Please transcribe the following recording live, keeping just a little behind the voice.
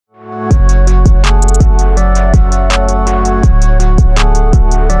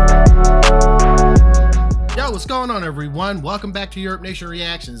everyone, welcome back to Europe Nation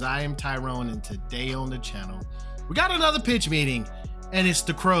Reactions. I am Tyrone, and today on the channel we got another pitch meeting, and it's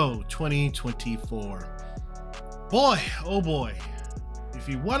The Crow 2024. Boy, oh boy, if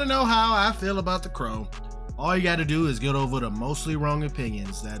you want to know how I feel about The Crow, all you got to do is get over to Mostly Wrong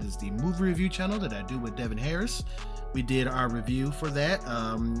Opinions. That is the movie review channel that I do with Devin Harris. We did our review for that.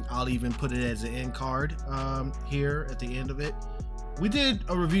 I'll even put it as an end card here at the end of it. We did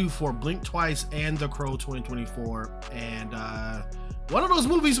a review for Blink Twice and The Crow 2024, and one of those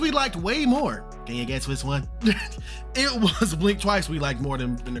movies we liked way more. Can you guess which one? It was Blink Twice we liked more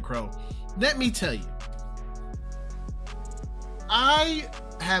than The Crow. Let me tell you, I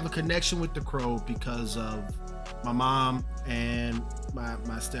have a connection with The Crow because of my mom and my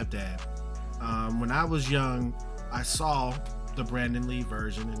stepdad. When I was young, I saw the Brandon Lee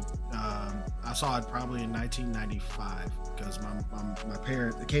version, and I saw it probably in 1995 because my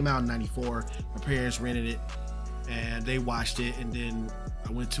parents, it came out in 94. My parents rented it and they watched it, and then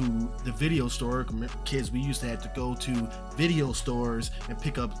I went to the video store. Kids, we used to have to go to video stores and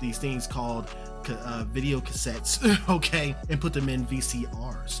pick up these things called video cassettes, okay, and put them in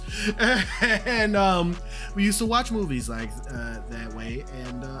VCRs. And we used to watch movies like that way,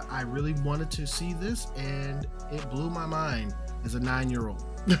 and I really wanted to see this, and it blew my mind as a 9-year-old.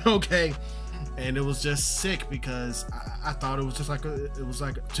 Okay, and it was just sick because I thought it was just like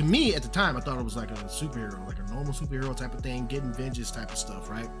to me at the time, I thought it was like a superhero, like a normal superhero type of thing, getting vengeance type of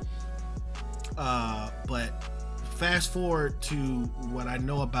stuff, right? But fast forward to what I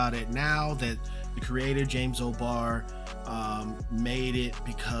know about it now, that the creator James O'Barr made it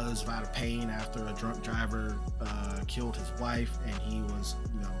because out of pain after a drunk driver killed his wife, and he was,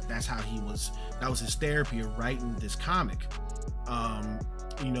 you know, that was his therapy of writing this comic.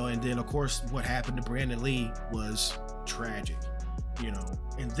 You know, and then of course what happened to Brandon Lee was tragic, you know,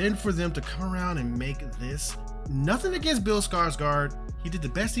 and then for them to come around and make this, nothing against Bill Skarsgård, he did the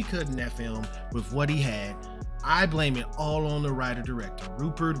best he could in that film with what he had. I blame it all on the writer-director,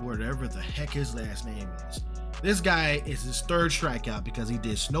 Rupert, whatever the heck his last name is. This guy is his third strikeout because he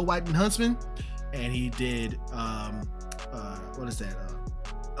did Snow White and Huntsman, and he did, what is that?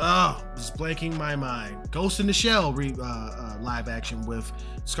 Just blanking my mind. Ghost in the Shell live action with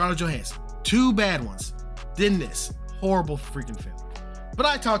Scarlett Johansson. Two bad ones. Then this horrible freaking film. But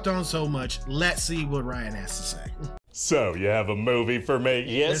I talked on so much. Let's see what Ryan has to say. So, you have a movie for me?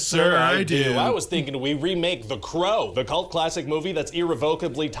 Yes, sir, I do. I was thinking we remake The Crow, the cult classic movie that's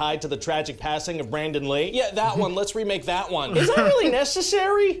irrevocably tied to the tragic passing of Brandon Lee. Yeah, that one. Let's remake that one. Is that really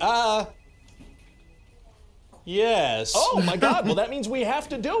necessary? Yes. Oh my God, well that means we have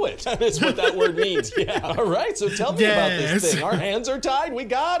to do it. That's what that word means, yeah. All right, so tell me about this thing. Our hands are tied, we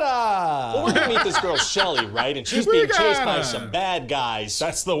gotta. Well, we're gonna meet this girl, Shelly, right? And she's being chased by some bad guys.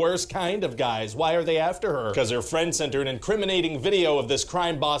 That's the worst kind of guys. Why are they after her? Because her friend sent her an incriminating video of this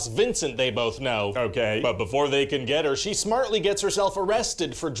crime boss, Vincent, they both know. Okay. But before they can get her, she smartly gets herself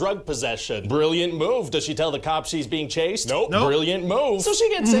arrested for drug possession. Brilliant move. Does she tell the cops she's being chased? Nope. Brilliant move. So she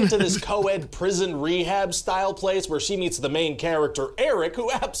gets sent to this co-ed prison rehab style place where she meets the main character, Eric,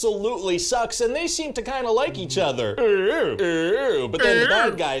 who absolutely sucks, and they seem to kind of like each other. But then the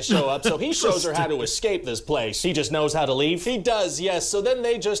bad guys show up, so he shows her how to escape this place. He just knows how to leave? He does, yes. So then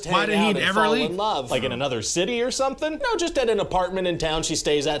they just hang out and fall in love. Like in another city or something? No, just at an apartment in town she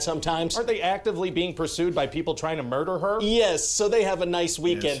stays at sometimes. Aren't they actively being pursued by people trying to murder her? Yes, so they have a nice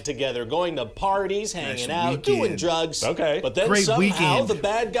weekend together, going to parties, hanging out, doing drugs. Okay. But then somehow the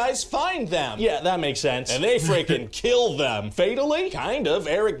bad guys find them. Yeah, that makes sense. And they freaking kill them. Fatally? Kind of.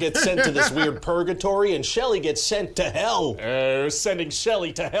 Eric gets sent to this weird purgatory, and Shelly gets sent to hell. Sending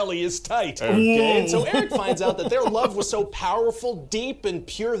Shelly to helly is tight. Okay, and so Eric finds out that their love was so powerful, deep, and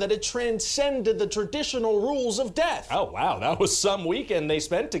pure that it transcended the traditional rules of death. Oh, wow, that was some weekend they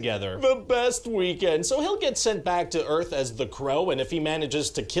spent together. The best weekend. So he'll get sent back to Earth as the Crow, and if he manages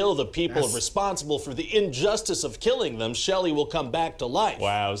to kill the people responsible for the injustice of killing them, Shelly will come back to life.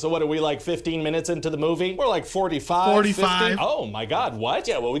 Wow, so what are we, like 15 minutes into the movie? We're like 45, 50? Oh my God, what?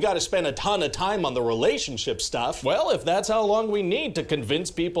 Yeah, well, we gotta spend a ton of time on the relationship stuff. Well, if that's how long we need to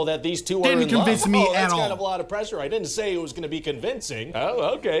convince people that these two are in love. Didn't convince me at all. That's kind of a lot of pressure. I didn't say it was gonna be convincing.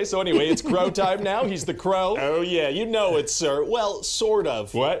 Oh, okay, so anyway, it's Crow time now. He's the Crow. Oh yeah, you know it, sir. Well, sort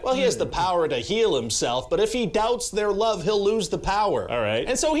of. What? Well, he has the power to heal himself, but if he doubts their love, he'll lose the power. All right.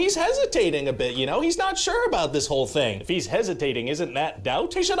 And so he's hesitating a bit, you know? He's not sure about this whole thing. If he's hesitating, isn't that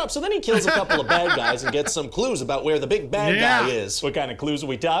doubt? Hey, shut up. So then he kills a couple of bad guys and gets some clues about where the big bad guy is. What kind of clues are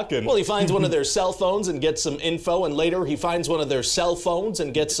we talking? Well, he finds one of their cell phones and gets some info, and later he finds one of their cell phones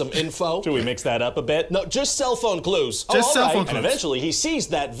and gets some info. Should we mix that up a bit? No, just cell phone clues. Just cell phone clues. And eventually he sees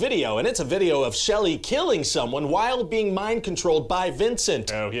that video, and it's a video of Shelley killing someone while being mind controlled by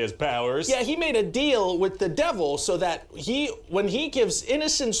Vincent. Oh, he has powers? Yeah, he made a deal with the devil so that when he gives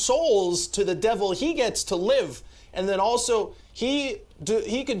innocent souls to the devil, he gets to live. And then also, he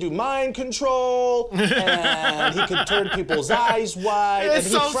can do mind control, and he can turn people's eyes wide, It's and he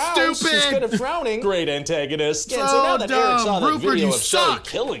so frowns. stupid. He's good at frowning. Great antagonist. Yeah, and so now that Eric saw that Rupert, video you of Shelley suck.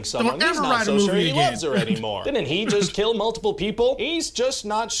 killing someone, Don't he's ever not write a so sure movie he again. loves her anymore. Didn't he just kill multiple people? He's just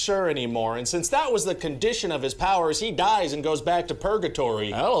not sure anymore, and since that was the condition of his powers, he dies and goes back to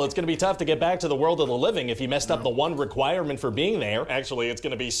purgatory. Oh, it's gonna be tough to get back to the world of the living if you messed up the one requirement for being there. Actually, it's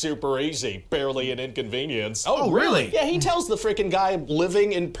gonna be super easy. Barely an inconvenience. Oh, really? Yeah, he tells the freaking guy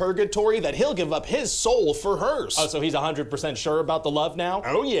living in purgatory that he'll give up his soul for hers. Oh, so he's 100% sure about the love now?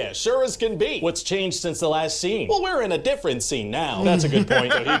 Oh yeah, sure as can be. What's changed since the last scene? Well, we're in a different scene now. That's a good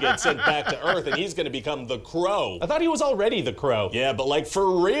point. So he gets sent back to Earth and he's gonna become the Crow. I thought he was already the Crow. Yeah, but like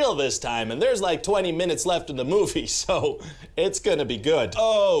for real this time, and there's like 20 minutes left in the movie, so it's gonna be good.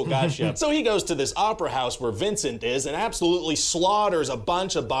 Oh, gotcha. So he goes to this opera house where Vincent is and absolutely slaughters a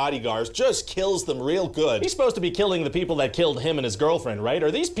bunch of bodyguards, just kills them real good. He's supposed to be killing the people that killed him and his girlfriend, right? Are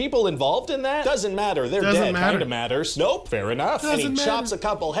these people involved in that? Doesn't matter, they're Doesn't dead. matter. Kinda matters. Nope. Fair enough. And he Doesn't chops matter. a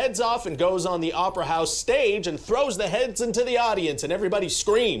couple heads off and goes on the opera house stage and throws the heads into the audience and everybody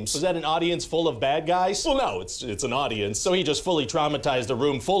screams. Was that an audience full of bad guys? Well, no, it's an audience. So he just fully traumatized a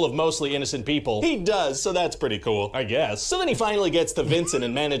room full of mostly innocent people. He does, so that's pretty cool. I guess. So then he finally gets to Vincent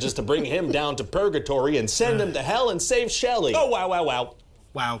and manages to bring him down to purgatory and send him to hell and save Shelley. Oh, wow, wow, wow.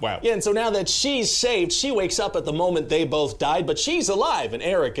 Wow. Wow. Yeah, and so now that she's saved, she wakes up at the moment they both died, but she's alive and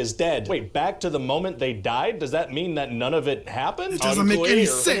Eric is dead. Wait, back to the moment they died? Does that mean that none of it happened? It doesn't make any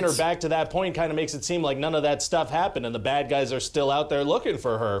Unclear. Bringing her sense. back to that point kind of makes it seem like none of that stuff happened and the bad guys are still out there looking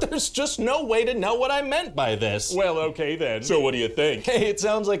for her. There's just no way to know what I meant by this. Well, okay then. So what do you think? Hey, it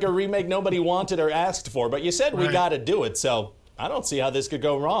sounds like a remake nobody wanted or asked for, but you said we Right. gotta do it, so I don't see how this could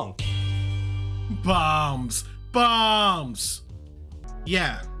go wrong. Bombs. Bombs.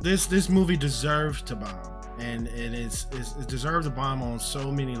 Yeah, this movie deserves to bomb, and it deserves a bomb on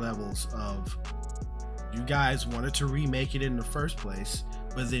so many levels. Of you guys wanted to remake it in the first place,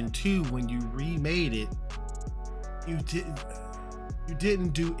 but then two, when you remade it, you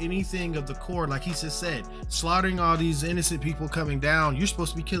didn't do anything of the core. Like he just said, slaughtering all these innocent people coming down. You're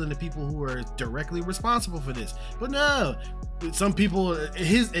supposed to be killing the people who are directly responsible for this, but no. Some people,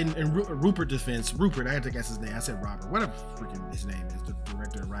 in Rupert defense, Rupert, I had to guess his name. I said Robert, whatever freaking his name is, the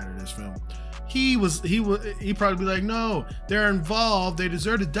director and writer of this film. He probably be like, no, they're involved. They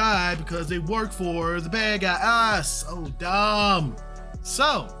deserve to die because they work for the bad guy. Ah, so dumb,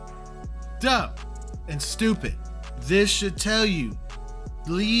 and stupid. This should tell you,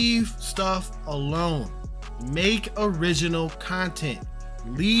 leave stuff alone. Make original content.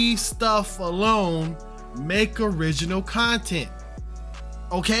 Leave stuff alone. Make original content.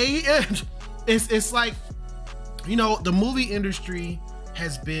 Okay? It's like, you know, the movie industry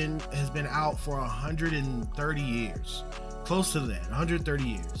has been out for 130 years. Close to that, 130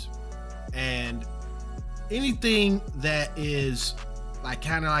 years. And anything that is like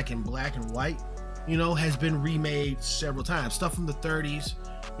kind of like in black and white, you know, has been remade several times. Stuff from the 30s,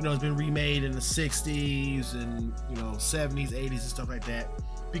 you know, has been remade in the 60s and, you know, 70s, 80s and stuff like that,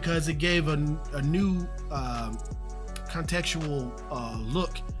 because it gave a new contextual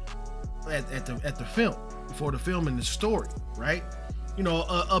look at the film, for the film and the story, right? You know,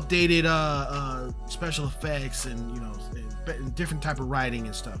 updated special effects and, you know, and different type of writing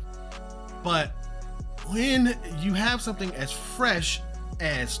and stuff. But when you have something as fresh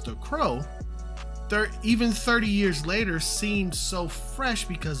as The Crow, even 30 years later seems so fresh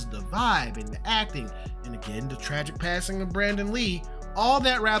because of the vibe and the acting, and again the tragic passing of Brandon Lee, all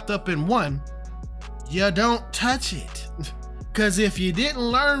that wrapped up in one. You don't touch it. Because if you didn't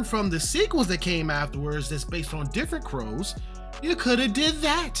learn from the sequels that came afterwards that's based on different Crows, you could have did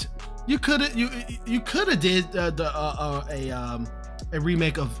that. You could have did a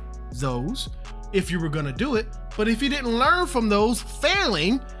remake of those if you were gonna do it. But if you didn't learn from those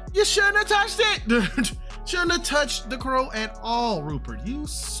failing, you shouldn't have touched it. Shouldn't have touched The Crow at all, Rupert. You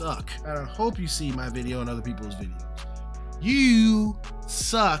suck. I hope you see my video and other people's videos. You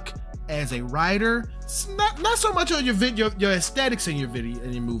suck as a writer. Not so much on your aesthetics in your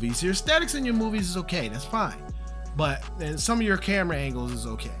movies. Your aesthetics in your movies is okay, that's fine. And some of your camera angles is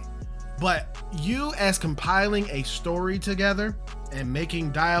okay. But you as compiling a story together and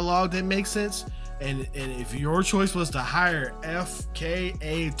making dialogue that makes sense And if your choice was to hire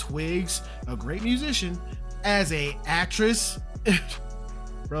FKA Twigs, a great musician, as a actress,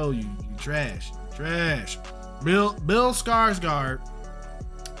 bro, you trash. Bill Skarsgård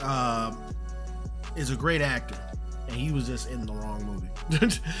is a great actor, and he was just in the wrong movie.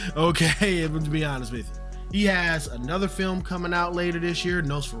 Okay, to be honest with you. He has another film coming out later this year,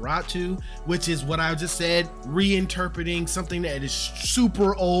 Nosferatu, which is what I just said, reinterpreting something that is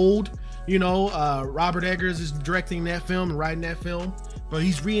super old. You know, Robert Eggers is directing that film and writing that film, but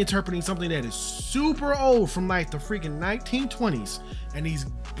he's reinterpreting something that is super old from like the freaking 1920s, and he's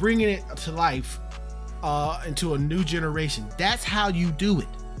bringing it to life into a new generation. That's how you do it.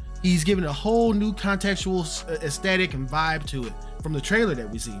 He's giving a whole new contextual aesthetic and vibe to it from the trailer that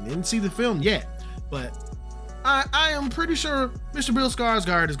we've seen. Didn't see the film yet, but I am pretty sure Mr. Bill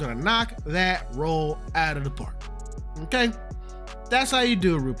Skarsgård is gonna knock that role out of the park. Okay, that's how you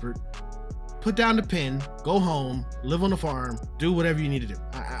do it, Rupert. Put down the pen, go home, live on the farm, do whatever you need to do.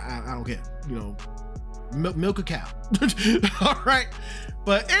 I don't care. You know, milk a cow. All right.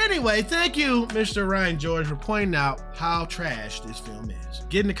 But anyway, thank you, Mr. Ryan George, for pointing out how trash this film is.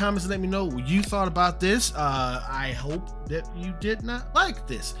 Get in the comments and let me know what you thought about this. I hope that you did not like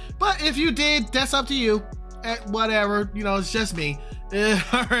this. But if you did, that's up to you. Whatever, you know, it's just me.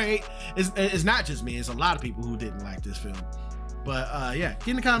 All right. It's not just me. It's a lot of people who didn't like this film. But yeah, get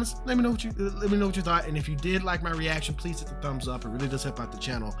in the comments. Let me know what you thought. And if you did like my reaction, please hit the thumbs up. It really does help out the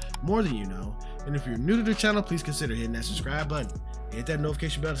channel more than you know. And if you're new to the channel, please consider hitting that subscribe button. Hit that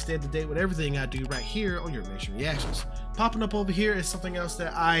notification bell to stay up to date with everything I do right here on Your Nation Reactions. Popping up over here is something else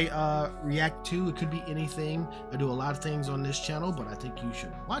that I react to. It could be anything. I do a lot of things on this channel, but I think you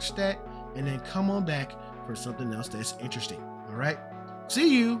should watch that and then come on back for something else that's interesting. All right.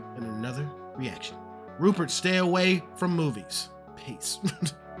 See you in another reaction. Rupert, stay away from movies. Peace.